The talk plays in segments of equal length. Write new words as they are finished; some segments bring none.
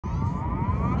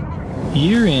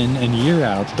Year in and year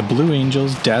out, the Blue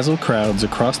Angels dazzle crowds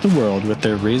across the world with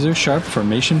their razor-sharp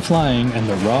formation flying and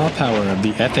the raw power of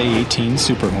the FA-18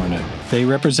 Super Hornet. They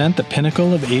represent the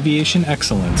pinnacle of aviation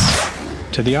excellence.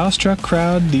 To the awestruck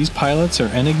crowd, these pilots are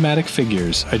enigmatic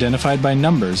figures, identified by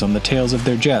numbers on the tails of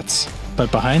their jets.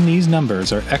 But behind these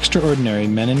numbers are extraordinary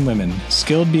men and women,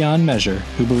 skilled beyond measure,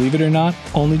 who, believe it or not,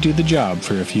 only do the job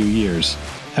for a few years.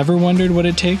 Ever wondered what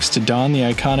it takes to don the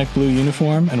iconic blue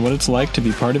uniform and what it's like to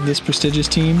be part of this prestigious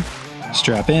team?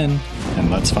 Strap in,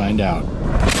 and let's find out.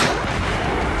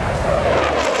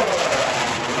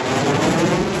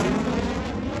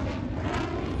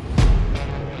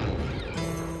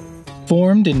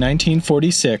 Formed in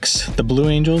 1946, the Blue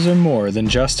Angels are more than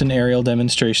just an aerial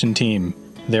demonstration team.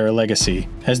 They're a legacy.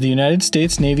 As the United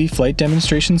States Navy Flight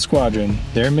Demonstration Squadron,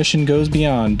 their mission goes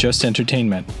beyond just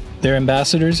entertainment. They're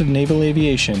ambassadors of naval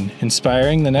aviation,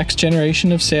 inspiring the next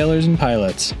generation of sailors and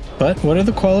pilots. But what are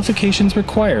the qualifications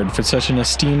required for such an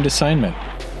esteemed assignment?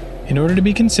 In order to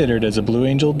be considered as a Blue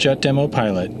Angel jet demo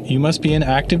pilot, you must be an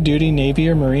active-duty Navy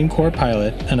or Marine Corps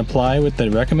pilot and apply with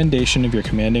the recommendation of your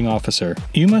commanding officer.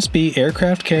 You must be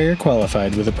aircraft carrier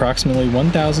qualified with approximately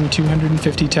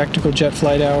 1,250 tactical jet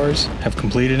flight hours, have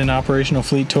completed an operational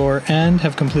fleet tour, and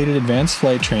have completed advanced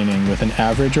flight training with an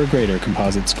average or greater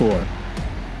composite score.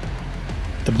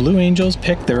 The Blue Angels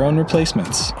pick their own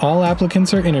replacements. All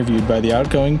applicants are interviewed by the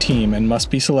outgoing team and must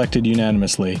be selected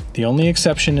unanimously. The only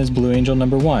exception is Blue Angel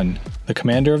number 1, the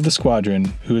commander of the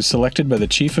squadron, who is selected by the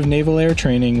Chief of Naval Air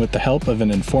Training with the help of an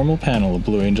informal panel of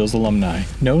Blue Angels alumni.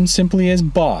 Known simply as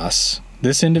Boss,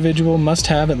 this individual must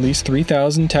have at least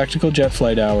 3,000 tactical jet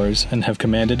flight hours and have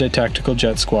commanded a tactical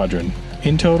jet squadron.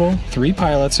 In total, 3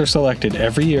 pilots are selected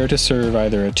every year to serve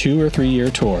either a 2- or 3-year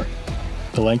tour.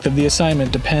 The length of the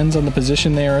assignment depends on the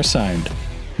position they are assigned.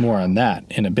 More on that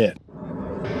in a bit.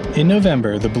 In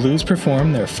November, the Blues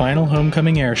perform their final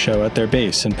homecoming air show at their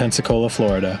base in Pensacola,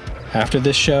 Florida. After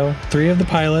this show, 3 of the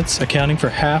pilots, accounting for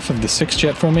half of the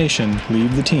 6-jet formation,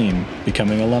 leave the team,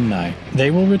 becoming alumni. They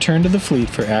will return to the fleet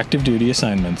for active duty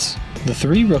assignments. The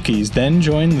 3 rookies then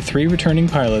join the 3 returning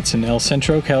pilots in El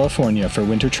Centro, California for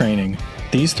winter training.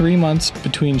 These 3 months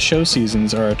between show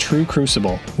seasons are a true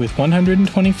crucible. With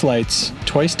 120 flights,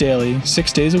 twice daily,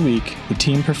 6 days a week, the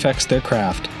team perfects their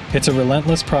craft. It's a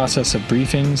relentless process of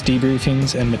briefings,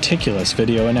 debriefings, and meticulous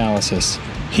video analysis.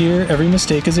 Here, every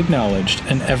mistake is acknowledged,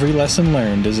 and every lesson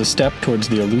learned is a step towards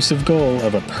the elusive goal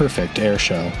of a perfect air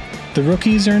show. The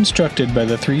rookies are instructed by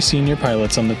the 3 senior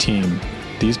pilots on the team.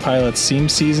 These pilots seem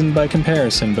seasoned by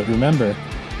comparison, but remember,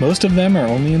 most of them are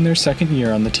only in their 2nd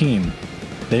year on the team.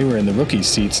 They were in the rookie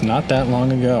seats not that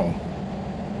long ago.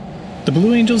 The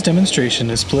Blue Angels demonstration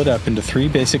is split up into 3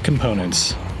 basic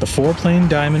components. The 4-plane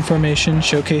diamond formation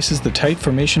showcases the tight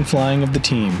formation flying of the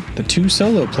team. The 2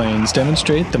 solo planes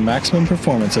demonstrate the maximum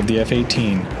performance of the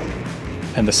F-18.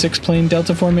 And the 6-plane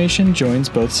delta formation joins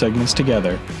both segments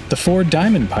together. The 4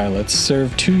 diamond pilots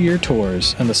serve 2-year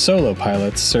tours, and the solo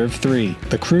pilots serve 3.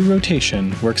 The crew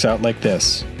rotation works out like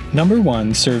this. Number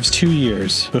 1 serves 2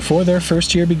 years. Before their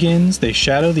first year begins, they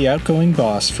shadow the outgoing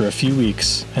boss for a few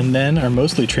weeks, and then are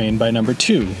mostly trained by number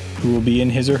 2, who will be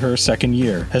in his or her 2nd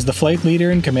year. As the flight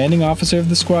leader and commanding officer of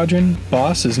the squadron,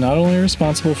 Boss is not only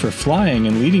responsible for flying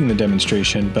and leading the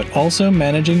demonstration, but also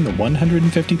managing the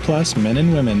 150-plus men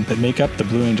and women that make up the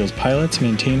Blue Angels pilots,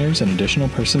 maintainers, and additional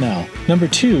personnel. Number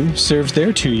 2 serves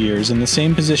their 2 years in the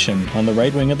same position, on the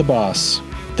right wing of the boss.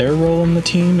 Their role in the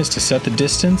team is to set the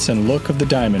distance and look of the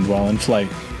diamond while in flight.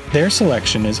 Their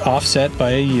selection is offset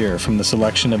by a year from the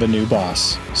selection of a new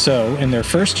boss. So, in their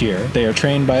first year, they are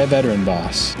trained by a veteran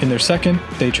boss. In their second,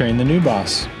 they train the new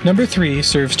boss. Number 3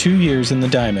 serves 2 years in the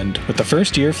diamond, with the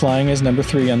first year flying as number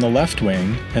 3 on the left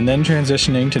wing, and then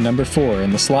transitioning to number 4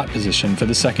 in the slot position for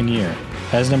the 2nd year.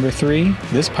 As number 3,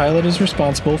 this pilot is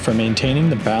responsible for maintaining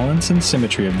the balance and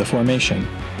symmetry of the formation.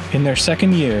 In their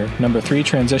 2nd year, number 3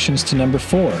 transitions to number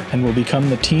 4 and will become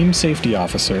the team safety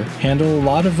officer, handle a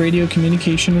lot of radio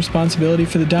communication responsibility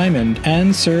for the diamond,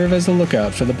 and serve as the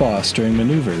lookout for the boss during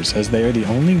maneuvers, as they are the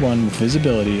only one with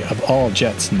visibility of all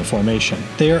jets in the formation.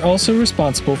 They are also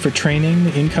responsible for training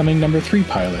the incoming number 3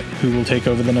 pilot, who will take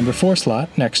over the number 4 slot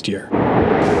next year.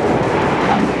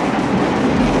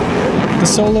 The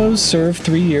solos serve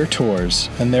 3-year tours,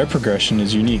 and their progression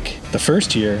is unique. The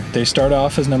first year, they start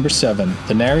off as number 7,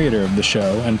 the narrator of the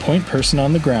show and point person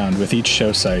on the ground with each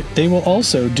show site. They will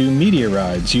also do media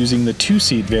rides using the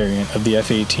 2-seat variant of the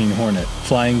F-18 Hornet,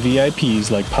 flying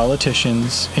VIPs like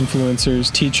politicians,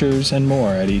 influencers, teachers, and more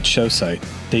at each show site.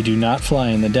 They do not fly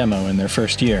in the demo in their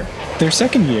first year. Their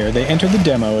second year, they enter the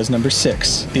demo as number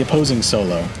 6, the opposing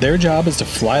solo. Their job is to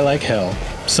fly like hell.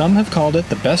 Some have called it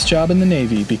the best job in the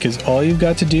Navy because all you've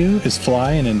got to do is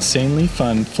fly an insanely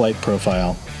fun flight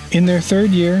profile. In their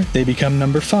third year, they become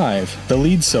number 5, the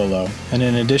lead solo, and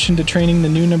in addition to training the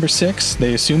new number 6,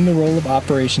 they assume the role of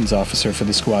operations officer for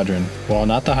the squadron. While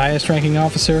not the highest ranking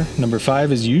officer, number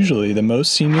 5 is usually the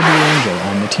most senior Blue Angel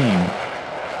on the team.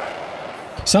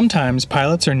 Sometimes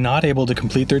pilots are not able to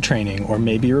complete their training or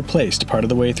may be replaced part of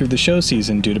the way through the show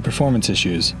season due to performance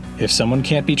issues. If someone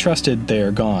can't be trusted, they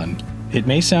are gone. It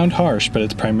may sound harsh, but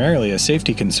it's primarily a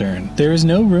safety concern. There is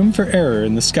no room for error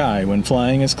in the sky when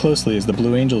flying as closely as the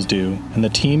Blue Angels do, and the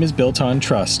team is built on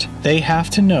trust. They have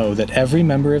to know that every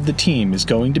member of the team is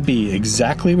going to be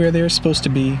exactly where they are supposed to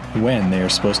be, when they are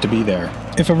supposed to be there.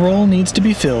 If a role needs to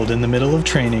be filled in the middle of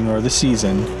training or the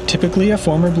season, typically a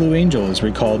former Blue Angel is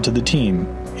recalled to the team.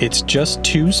 It's just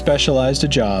too specialized a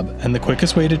job, and the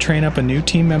quickest way to train up a new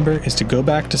team member is to go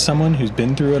back to someone who's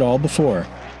been through it all before.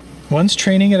 Once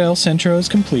training at El Centro is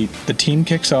complete, the team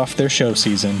kicks off their show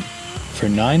season. For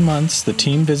 9 months, the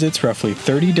team visits roughly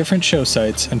 30 different show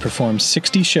sites and performs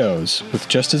 60 shows, with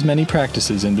just as many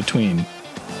practices in between.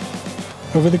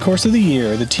 Over the course of the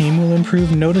year, the team will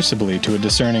improve noticeably to a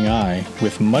discerning eye,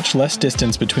 with much less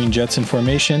distance between jets in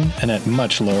formation and at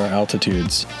much lower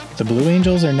altitudes. The Blue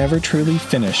Angels are never truly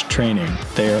finished training.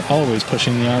 They are always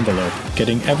pushing the envelope,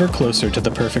 getting ever closer to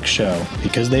the perfect show.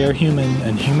 Because they are human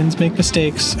and humans make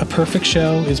mistakes, a perfect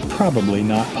show is probably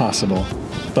not possible.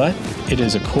 But it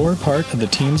is a core part of the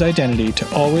team's identity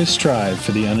to always strive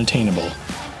for the unattainable.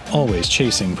 Always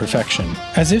chasing perfection.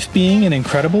 As if being an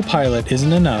incredible pilot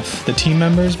isn't enough, the team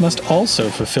members must also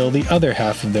fulfill the other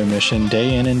half of their mission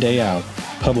day in and day out,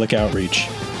 public outreach.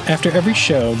 After every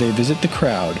show, they visit the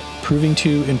crowd, proving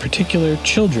to, in particular,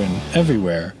 children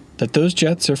everywhere, that those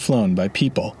jets are flown by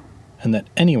people, and that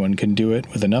anyone can do it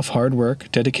with enough hard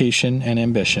work, dedication, and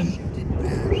ambition.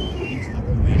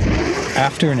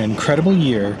 After an incredible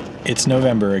year, it's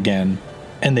November again,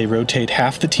 and they rotate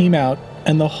half the team out,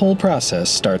 and the whole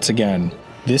process starts again.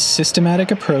 This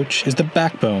systematic approach is the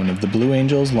backbone of the Blue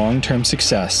Angels' long-term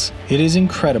success. It is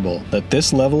incredible that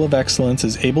this level of excellence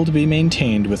is able to be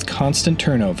maintained with constant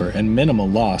turnover and minimal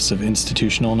loss of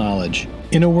institutional knowledge.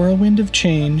 In a whirlwind of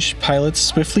change, pilots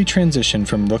swiftly transition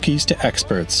from rookies to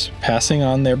experts, passing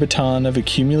on their baton of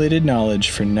accumulated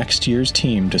knowledge for next year's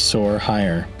team to soar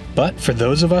higher. But for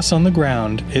those of us on the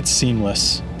ground, it's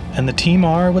seamless, and the team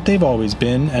are what they've always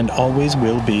been and always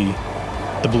will be.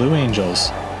 The Blue Angels,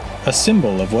 a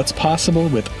symbol of what's possible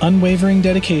with unwavering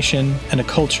dedication and a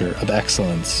culture of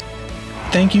excellence.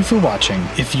 Thank you for watching.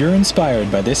 If you're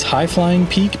inspired by this high-flying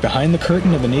peek behind the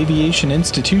curtain of an aviation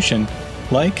institution,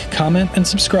 like, comment, and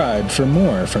subscribe for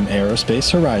more from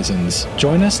Aerospace Horizons.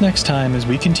 Join us next time as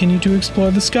we continue to explore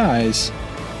the skies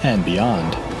and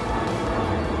beyond.